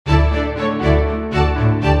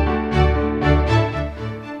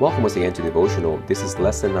Welcome once again to Devotional. This is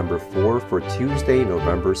lesson number 4 for Tuesday,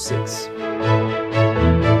 November 6th.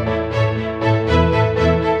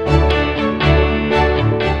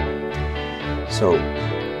 So,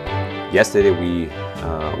 yesterday we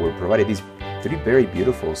were provided these 3 very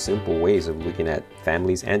beautiful, simple ways of looking at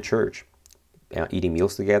families and church. Eating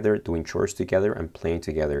meals together, doing chores together, and playing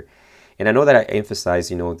together. And I know that I emphasize,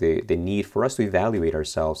 the need for us to evaluate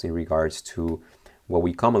ourselves in regards to what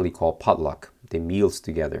we commonly call potluck, the meals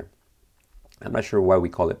together. I'm not sure why we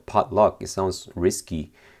call it potluck. It sounds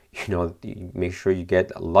risky. Make sure you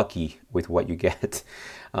get lucky with what you get.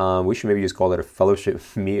 We should maybe just call it a fellowship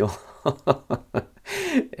meal.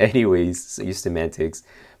 Anyways, use semantics.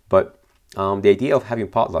 But the idea of having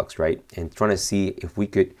potlucks, right, and trying to see if we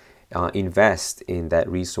could invest in that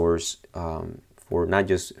resource for not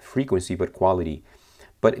just frequency but quality.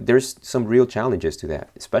 But there's some real challenges to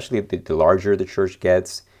that, especially the larger the church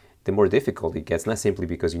gets, the more difficult it gets, not simply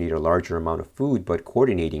because you need a larger amount of food, but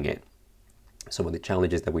coordinating it. Some of the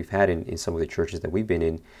challenges that we've had in some of the churches that we've been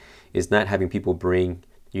in is not having people bring,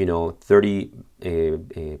 30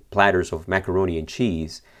 platters of macaroni and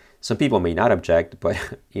cheese. Some people may not object, but,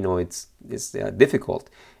 it's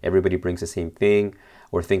difficult. Everybody brings the same thing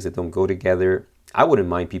or things that don't go together. I wouldn't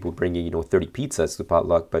mind people bringing, 30 pizzas to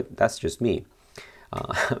potluck, but that's just me.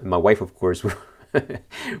 My wife, of course,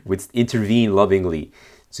 would intervene lovingly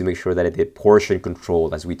to make sure that it did portion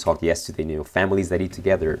control. As we talked yesterday, families that eat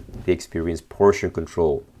together, they experience portion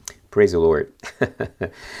control. Praise the Lord.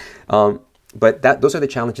 But those are the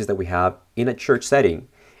challenges that we have in a church setting.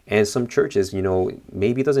 And some churches,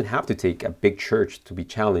 maybe it doesn't have to take a big church to be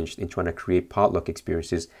challenged in trying to create potluck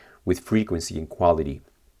experiences with frequency and quality.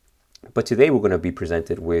 But today we're going to be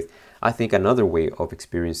presented with, I think, another way of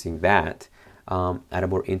experiencing that at a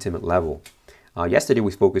more intimate level. Yesterday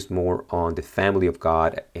we focused more on the family of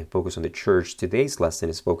God and focused on the church. Today's lesson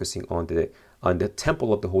is focusing on the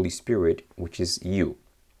temple of the Holy Spirit, which is you,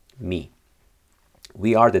 me.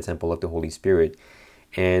 We are the temple of the Holy Spirit,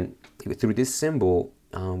 and through this symbol,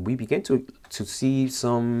 we begin to see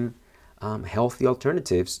some healthy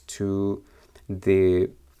alternatives to the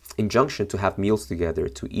injunction to have meals together,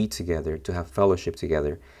 to eat together, to have fellowship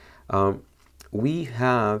together. We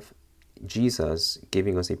have Jesus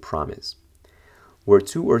giving us a promise. Where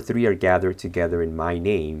 2 or 3 are gathered together in my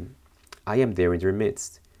name, I am there in their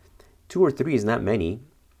midst. 2 or 3 is not many,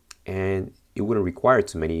 and it wouldn't require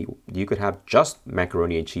too many. You could have just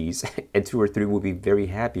macaroni and cheese, and 2 or 3 will be very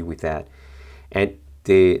happy with that. And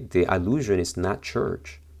the allusion is not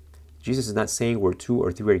church. Jesus is not saying where 2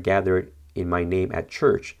 or 3 are gathered in my name at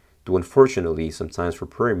church. Though unfortunately, sometimes for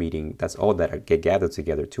prayer meeting, that's all that get gathered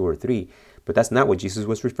together, 2 or 3. But that's not what Jesus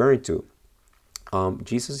was referring to.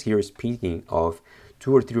 Jesus here is speaking of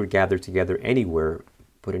 2 or 3 are gathered together anywhere,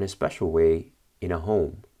 but in a special way, in a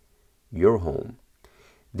home, your home.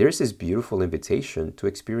 There's this beautiful invitation to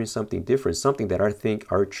experience something different, something that I think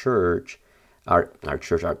our church, our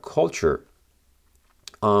culture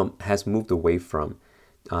has moved away from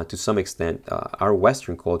to some extent. Our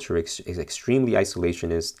Western culture is extremely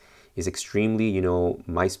isolationist, is extremely,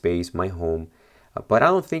 my space, my home. But I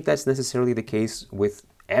don't think that's necessarily the case with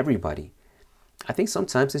everybody. I think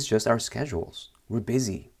sometimes it's just our schedules. We're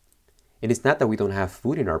busy. And it's not that we don't have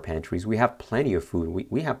food in our pantries. We have plenty of food.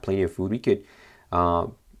 We have plenty of food. We could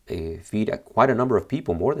feed quite a number of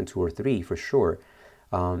people, more than 2 or 3 for sure.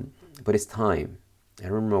 But it's time. I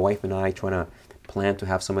remember my wife and I trying to plan to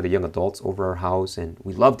have some of the young adults over our house, and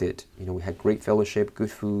we loved it. We had great fellowship, good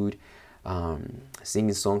food,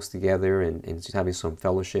 singing songs together, and just having some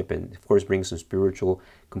fellowship, and of course bringing some spiritual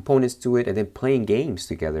components to it, and then playing games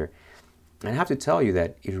together. And I have to tell you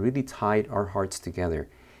that it really tied our hearts together.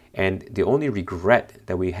 And the only regret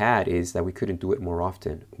that we had is that we couldn't do it more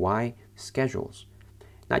often. Why? Schedules.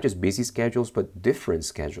 Not just busy schedules, but different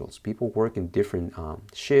schedules. People work in different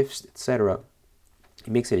shifts, etc. It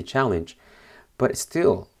makes it a challenge. But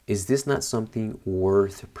still, is this not something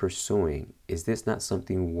worth pursuing? Is this not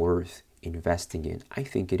something worth investing in? I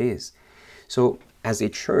think it is. So as a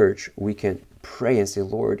church, we can pray and say,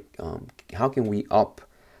 Lord, how can we up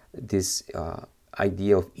this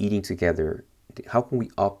idea of eating together? How can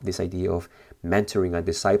we up this idea of mentoring and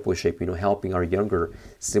discipleship, helping our younger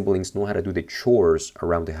siblings know how to do the chores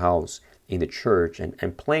around the house, in the church,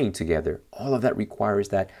 and playing together? All of that requires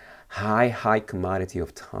that high commodity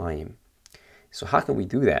of time. So how can we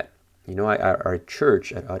do that? Our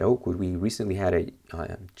church at Oakwood, we recently had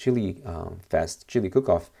a chili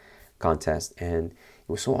cook-off contest, and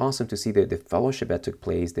it was so awesome to see the fellowship that took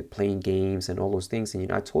place, the playing games and all those things.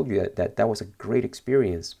 And I told you that was a great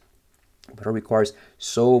experience, but it requires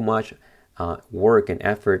so much work and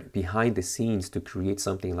effort behind the scenes to create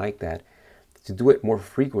something like that. To do it more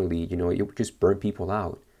frequently, it would just burn people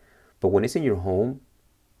out. But when it's in your home,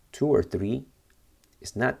 two or three,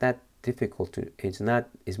 it's not that difficult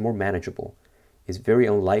it's more manageable. It's very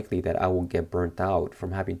unlikely that I will get burnt out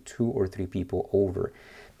from having two or three people over.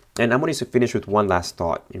 And I'm going to finish with one last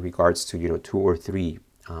thought in regards to, two or three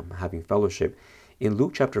having fellowship. In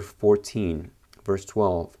Luke chapter 14, verse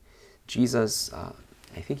 12, Jesus,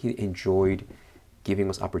 I think he enjoyed giving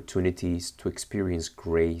us opportunities to experience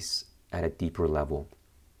grace at a deeper level.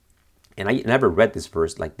 And I never read this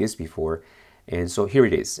verse like this before. And so here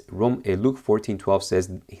it is. Luke 14:12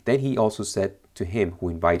 says, "Then he also said to him who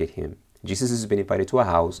invited him." Jesus has been invited to a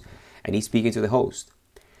house, and he's speaking to the host.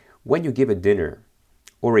 "When you give a dinner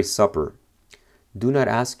or a supper, do not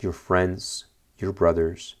ask your friends, your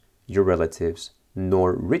brothers, your relatives,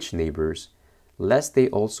 nor rich neighbors, lest they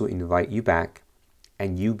also invite you back,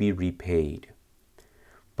 and you be repaid.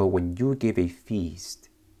 But when you give a feast,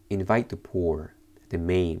 invite the poor, the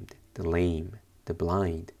maimed, the lame, the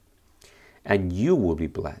blind, and you will be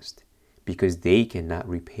blessed, because they cannot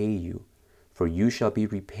repay you, for you shall be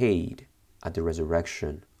repaid at the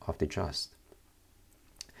resurrection of the just."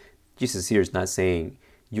 Jesus here is not saying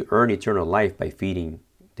you earn eternal life by feeding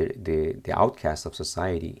the outcasts of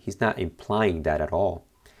society. He's not implying that at all.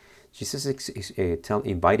 Jesus is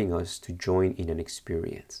inviting us to join in an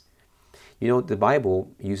experience. The Bible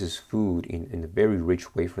uses food in a very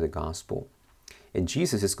rich way for the gospel. And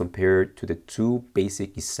Jesus is compared to the two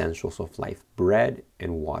basic essentials of life, bread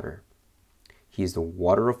and water. He is the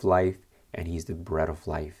water of life, and he's the bread of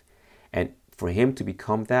life. And for him to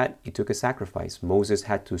become that, it took a sacrifice. Moses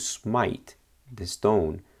had to smite the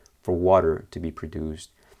stone for water to be produced.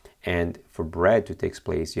 And for bread to take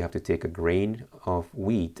place, you have to take a grain of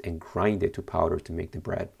wheat and grind it to powder to make the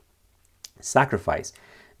bread. Sacrifice.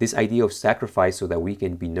 This idea of sacrifice so that we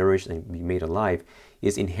can be nourished and be made alive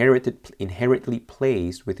is inherently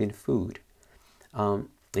placed within food. And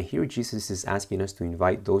here Jesus is asking us to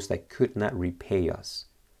invite those that could not repay us.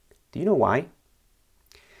 Do you know why?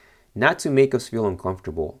 Not to make us feel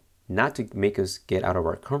uncomfortable, not to make us get out of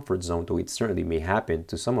our comfort zone, though it certainly may happen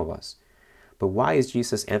to some of us. But why is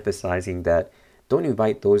Jesus emphasizing that don't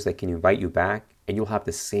invite those that can invite you back and you'll have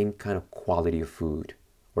the same kind of quality of food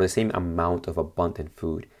or the same amount of abundant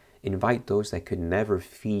food? Invite those that could never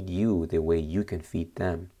feed you the way you can feed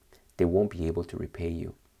them. They won't be able to repay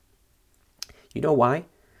you. You know why?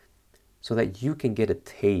 So that you can get a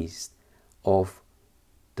taste of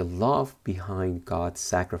the love behind God's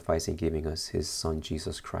sacrifice in giving us his son,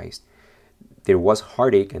 Jesus Christ. There was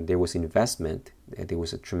heartache and there was investment. There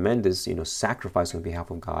was a tremendous, sacrifice on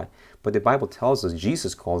behalf of God. But the Bible tells us,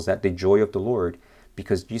 Jesus calls that the joy of the Lord,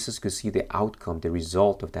 because Jesus could see the outcome, the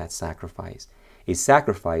result of that sacrifice. A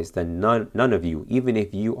sacrifice that none of you, even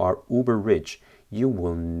if you are uber rich, you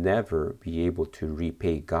will never be able to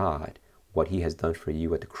repay God what he has done for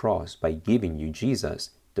you at the cross by giving you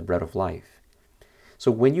Jesus, the bread of life. So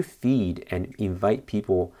when you feed and invite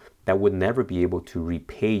people that would never be able to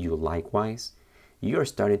repay you likewise, you are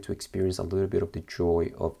starting to experience a little bit of the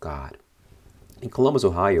joy of God. In Columbus,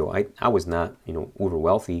 Ohio, I was not, uber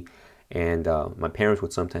wealthy, and my parents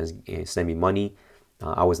would sometimes send me money.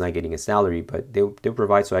 I was not getting a salary, but they would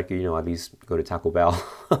provide so I could, at least go to Taco Bell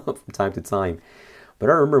from time to time. But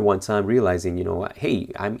I remember one time realizing,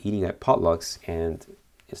 hey, I'm eating at potlucks, and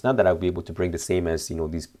it's not that I'll be able to bring the same as,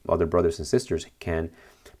 these other brothers and sisters can,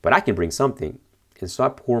 but I can bring something. And so I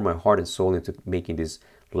pour my heart and soul into making this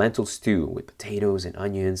lentil stew with potatoes and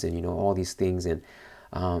onions and, all these things. And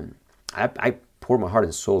I poured my heart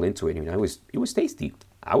and soul into it. It was tasty.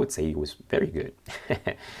 I would say it was very good.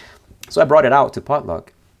 So I brought it out to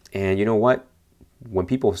potluck. And you know what? When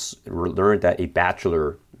people learned that a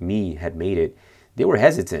bachelor, me, had made it, they were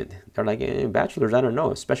hesitant. They're like, bachelors, I don't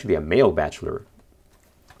know, especially a male bachelor.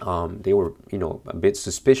 They were, a bit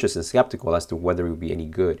suspicious and skeptical as to whether it would be any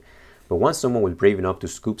good. But once someone was brave enough to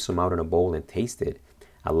scoop some out in a bowl and taste it,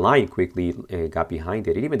 a line quickly got behind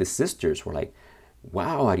it. And even the sisters were like,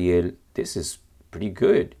 "Wow, Ariel, this is pretty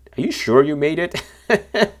good. Are you sure you made it?"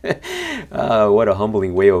 What a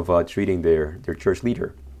humbling way of treating their church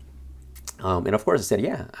leader. And of course I said,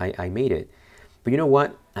 yeah, I made it. But you know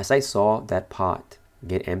what? As I saw that pot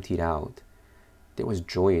get emptied out, there was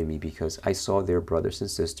joy in me because I saw their brothers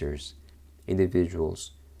and sisters,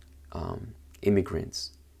 individuals,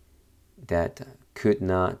 immigrants that could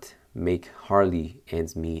not make hardly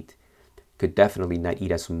ends meet, could definitely not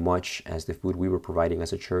eat as much as the food we were providing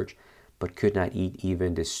as a church, but could not eat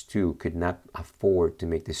even the stew, could not afford to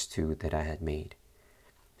make the stew that I had made.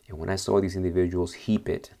 And when I saw these individuals heap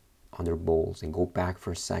it on their bowls and go back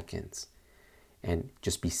for seconds, and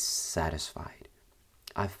just be satisfied.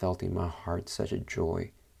 I felt in my heart such a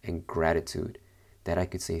joy and gratitude that I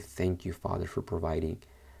could say, thank you, Father, for providing,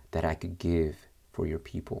 that I could give for your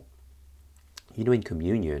people. You know, in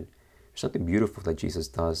communion, there's something beautiful that Jesus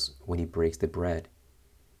does when he breaks the bread.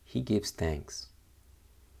 He gives thanks.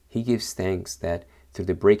 He gives thanks that through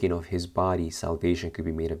the breaking of his body, salvation could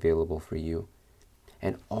be made available for you.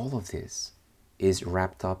 And all of this is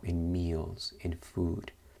wrapped up in meals, in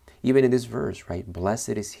food. Even in this verse, right? Blessed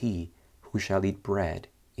is he who shall eat bread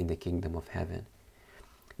in the kingdom of heaven.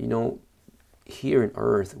 You know, here on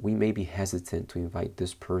earth, we may be hesitant to invite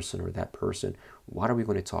this person or that person. What are we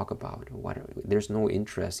going to talk about? There's no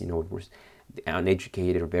interest, you know, if we're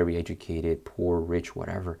uneducated or very educated, poor, rich,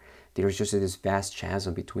 whatever. There's just this vast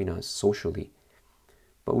chasm between us socially.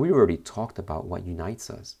 But we already talked about what unites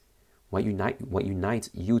us. What unites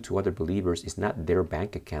you to other believers is not their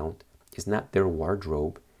bank account, it's not their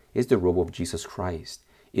wardrobe, it's the robe of Jesus Christ.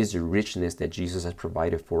 It's the richness that Jesus has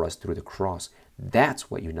provided for us through the cross. That's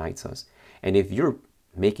what unites us. And if you're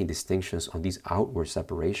making distinctions on these outward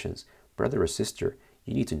separations, brother or sister,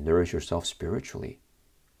 you need to nourish yourself spiritually.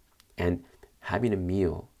 And having a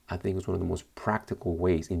meal, I think, is one of the most practical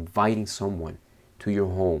ways, inviting someone to your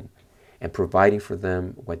home and providing for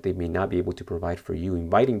them what they may not be able to provide for you,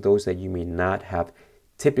 inviting those that you may not have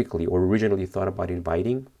typically or originally thought about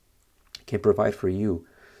inviting, can provide for you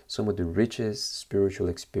some of the richest spiritual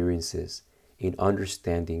experiences in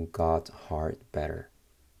understanding God's heart better.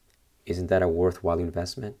 Isn't that a worthwhile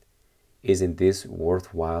investment? Isn't this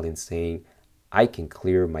worthwhile in saying, I can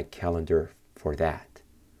clear my calendar for that?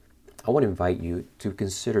 I want to invite you to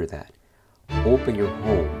consider that. Open your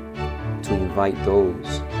home to invite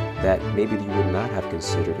those that maybe you would not have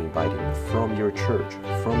considered inviting from your church,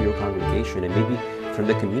 from your congregation, and maybe from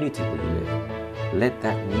the community where you live. Let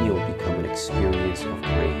that meal become an experience of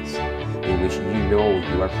grace in which you know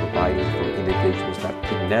you are providing for individuals that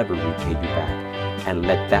could never repay you back. And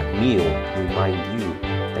let that meal remind you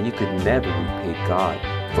that you could never repay God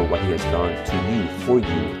for what he has done to you, for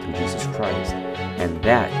you, through Jesus Christ. And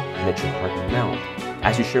that let your heart melt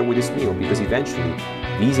as you share with this meal, because eventually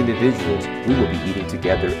these individuals, we will be eating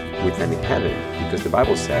together with them in heaven, because the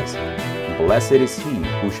Bible says, blessed is he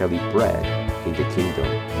who shall eat bread in the kingdom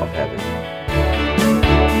of heaven.